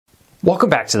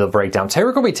Welcome back to the breakdown. Today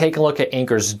we're going to be taking a look at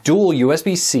Anker's dual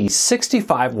USB-C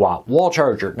 65-watt wall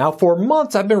charger. Now for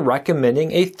months I've been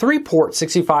recommending a 3-port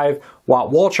 65-watt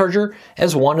wall charger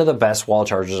as one of the best wall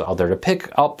chargers out there to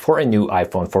pick up for a new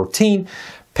iPhone 14,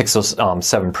 Pixel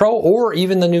 7 Pro, or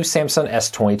even the new Samsung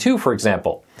S22 for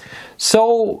example.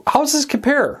 So how does this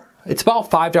compare? It's about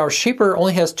 $5 cheaper,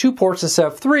 only has 2 ports instead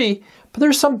of 3, but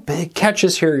there's some big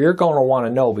catches here you're going to want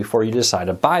to know before you decide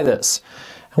to buy this.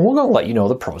 And we're going to let you know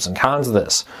the pros and cons of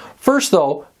this. First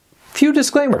though, few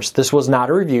disclaimers. This was not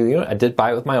a review unit. I did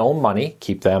buy it with my own money.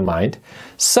 Keep that in mind.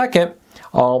 Second,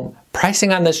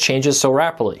 pricing on this changes so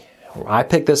rapidly. I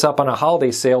picked this up on a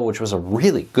holiday sale, which was a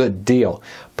really good deal,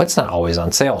 but it's not always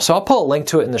on sale. So I'll put a link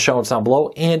to it in the show notes down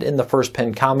below and in the first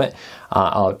pinned comment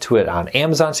to it on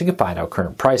Amazon so you can find out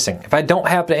current pricing. If I don't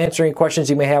happen to answer any questions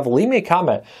you may have, leave me a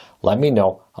comment. Let me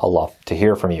know. I'll love to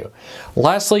hear from you.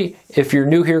 Lastly, if you're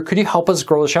new here, could you help us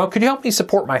grow the channel? Could you help me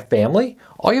support my family?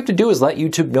 All you have to do is let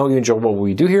YouTube know you enjoy what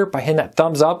we do here by hitting that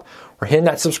thumbs up or hitting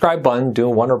that subscribe button.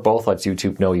 Doing one or both lets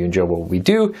YouTube know you enjoy what we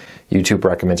do. YouTube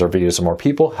recommends our videos to more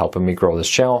people, helping me grow this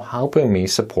channel, helping me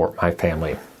support my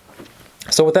family.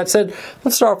 So with that said,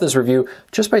 let's start off this review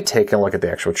just by taking a look at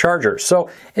the actual charger.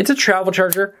 So it's a travel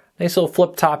charger, nice little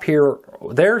flip top here,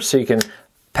 there, so you can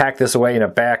pack this away in a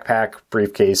backpack,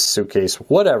 briefcase, suitcase,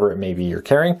 whatever it may be you're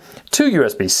carrying. 2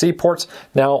 USB-C ports.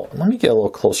 Now, let me get a little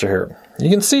closer here. You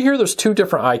can see here there's 2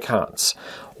 different icons.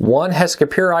 One has a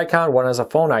computer icon, one has a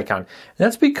phone icon. And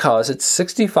that's because it's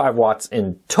 65 watts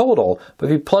in total, but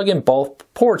if you plug in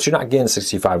both ports, you're not getting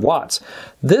 65 watts.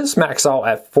 This maxes out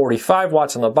at 45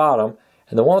 watts on the bottom,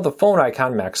 and the one with the phone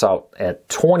icon maxes out at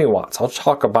 20 watts. I'll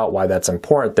talk about why that's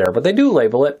important there, but they do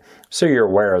label it, so you're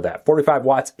aware of that. 45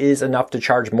 watts is enough to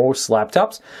charge most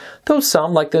laptops, though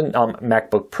some, like the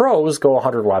MacBook Pros, go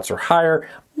 100 watts or higher.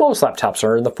 Most laptops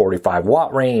are in the 45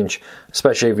 watt range,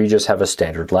 especially if you just have a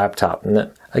standard laptop. And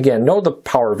then, again, know the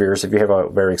power of yours if you have a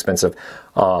very expensive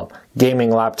gaming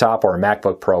laptop or a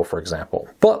MacBook Pro, for example.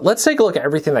 But let's take a look at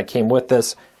everything that came with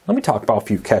this. Let me talk about a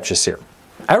few catches here.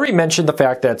 I already mentioned the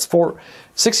fact that it's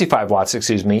 65 watts,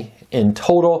 in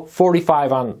total,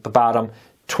 45 on the bottom,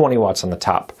 20 watts on the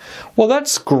top. Well,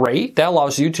 that's great. That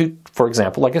allows you to, for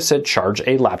example, like I said, charge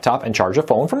a laptop and charge a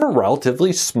phone from a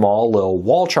relatively small little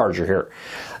wall charger here.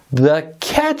 The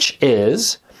catch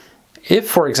is, if,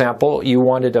 for example, you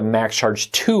wanted to max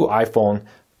charge 2 iPhone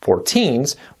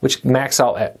 14s, which max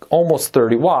out at almost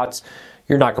 30 watts,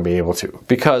 you're not going to be able to,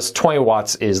 because 20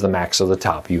 watts is the max of the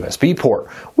top USB port,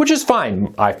 which is fine.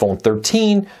 iPhone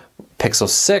 13, Pixel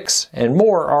 6, and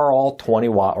more are all 20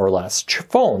 watt or less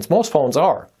phones. Most phones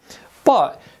are.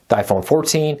 But the iPhone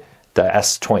 14, the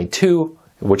S22,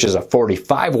 which is a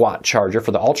 45 watt charger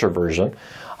for the Ultra version,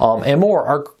 and more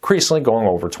are increasingly going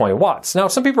over 20 watts. Now,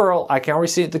 some people are, I can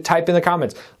already see it type in the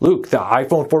comments, Luke, the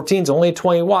iPhone 14 is only a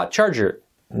 20 watt charger.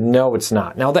 No, it's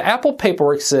not. Now, the Apple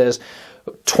paperwork says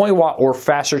 20 watt or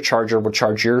faster charger will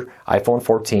charge your iPhone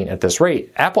 14 at this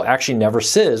rate. Apple actually never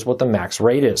says what the max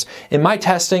rate is. In my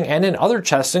testing and in other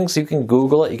testings, you can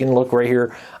Google it, you can look right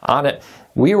here on it,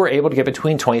 we were able to get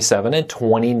between 27 and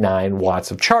 29 watts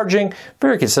of charging,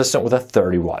 very consistent with a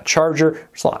 30 watt charger.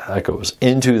 There's a lot that goes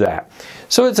into that.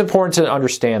 So it's important to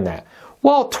understand that.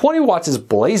 While 20 watts is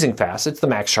blazing fast, it's the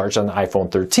max charge on the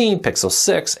iPhone 13, Pixel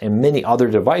 6, and many other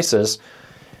devices.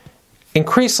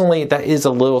 Increasingly, that is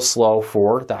a little slow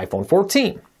for the iPhone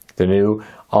 14. The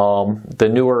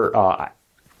newer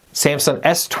Samsung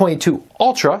S22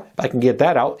 Ultra, if I can get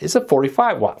that out, is a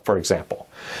 45 watt, for example.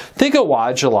 Think of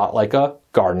wattage a lot like a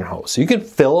garden hose. You can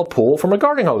fill a pool from a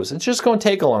garden hose. It's just going to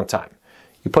take a long time.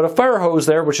 You put a fire hose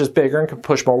there, which is bigger and can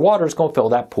push more water, it's going to fill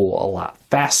that pool a lot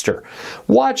faster.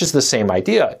 Wattage is the same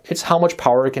idea. It's how much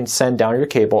power it can send down your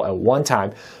cable at one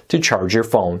time to charge your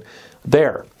phone.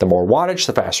 There, the more wattage,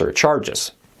 the faster it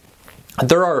charges.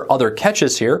 There are other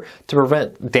catches here to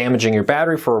prevent damaging your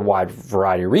battery for a wide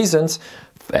variety of reasons.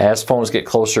 As phones get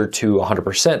closer to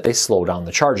 100%, they slow down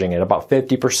the charging. At about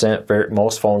 50%,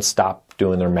 most phones stop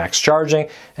doing their max charging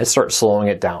and start slowing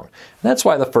it down. And that's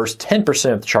why the first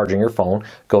 10% of charging your phone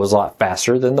goes a lot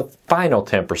faster than the final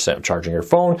 10% of charging your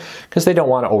phone, because they don't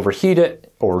want to overheat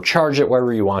it or charge it,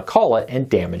 whatever you want to call it, and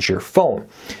damage your phone.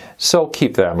 So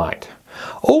keep that in mind.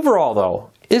 Overall though,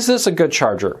 is this a good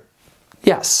charger?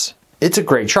 Yes, it's a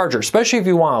great charger, especially if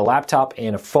you want a laptop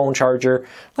and a phone charger.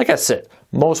 Like I said,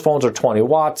 most phones are 20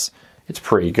 watts. It's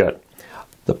pretty good.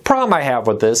 The problem I have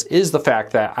with this is the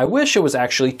fact that I wish it was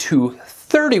actually 2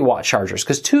 30 watt chargers,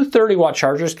 because 2 30 watt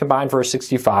chargers combined for a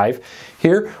 65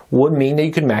 here would mean that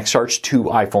you could max charge 2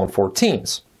 iPhone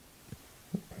 14s.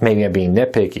 Maybe I'm being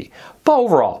nitpicky, but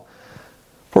overall,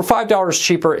 for $5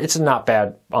 cheaper, it's a not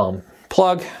bad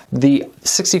plug. The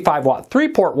 65 watt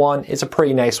 3-port one is a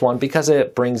pretty nice one because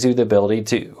it brings you the ability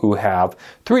to have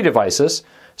 3 devices,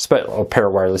 a pair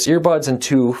of wireless earbuds and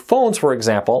 2 phones, for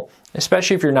example,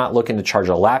 especially if you're not looking to charge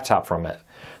a laptop from it.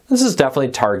 This is definitely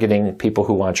targeting people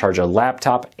who want to charge a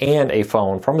laptop and a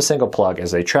phone from a single plug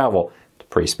as they travel. It's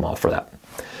pretty small for that.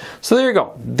 So there you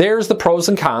go. There's the pros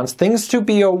and cons, things to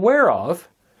be aware of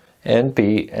and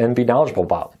be knowledgeable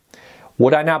about.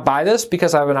 Would I not buy this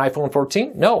because I have an iPhone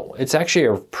 14? No, it's actually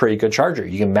a pretty good charger.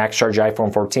 You can max charge your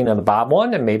iPhone 14 on the bottom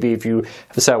one, and maybe if you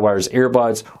have a set of wireless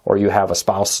earbuds or you have a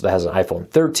spouse that has an iPhone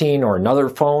 13 or another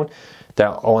phone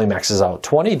that only maxes out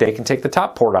 20, they can take the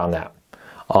top port on that.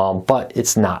 But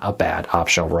it's not a bad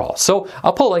option overall. So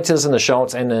I'll put a link to this in the show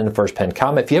notes and in the first pinned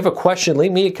comment. If you have a question,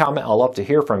 leave me a comment. I'll love to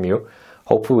hear from you.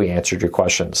 Hopefully we answered your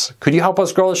questions. Could you help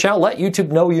us grow the channel? Let YouTube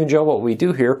know you enjoy what we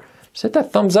do here. Just hit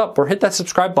that thumbs up or hit that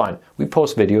subscribe button. We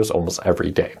post videos almost every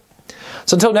day.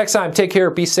 So until next time, take care,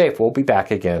 be safe. We'll be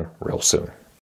back again real soon.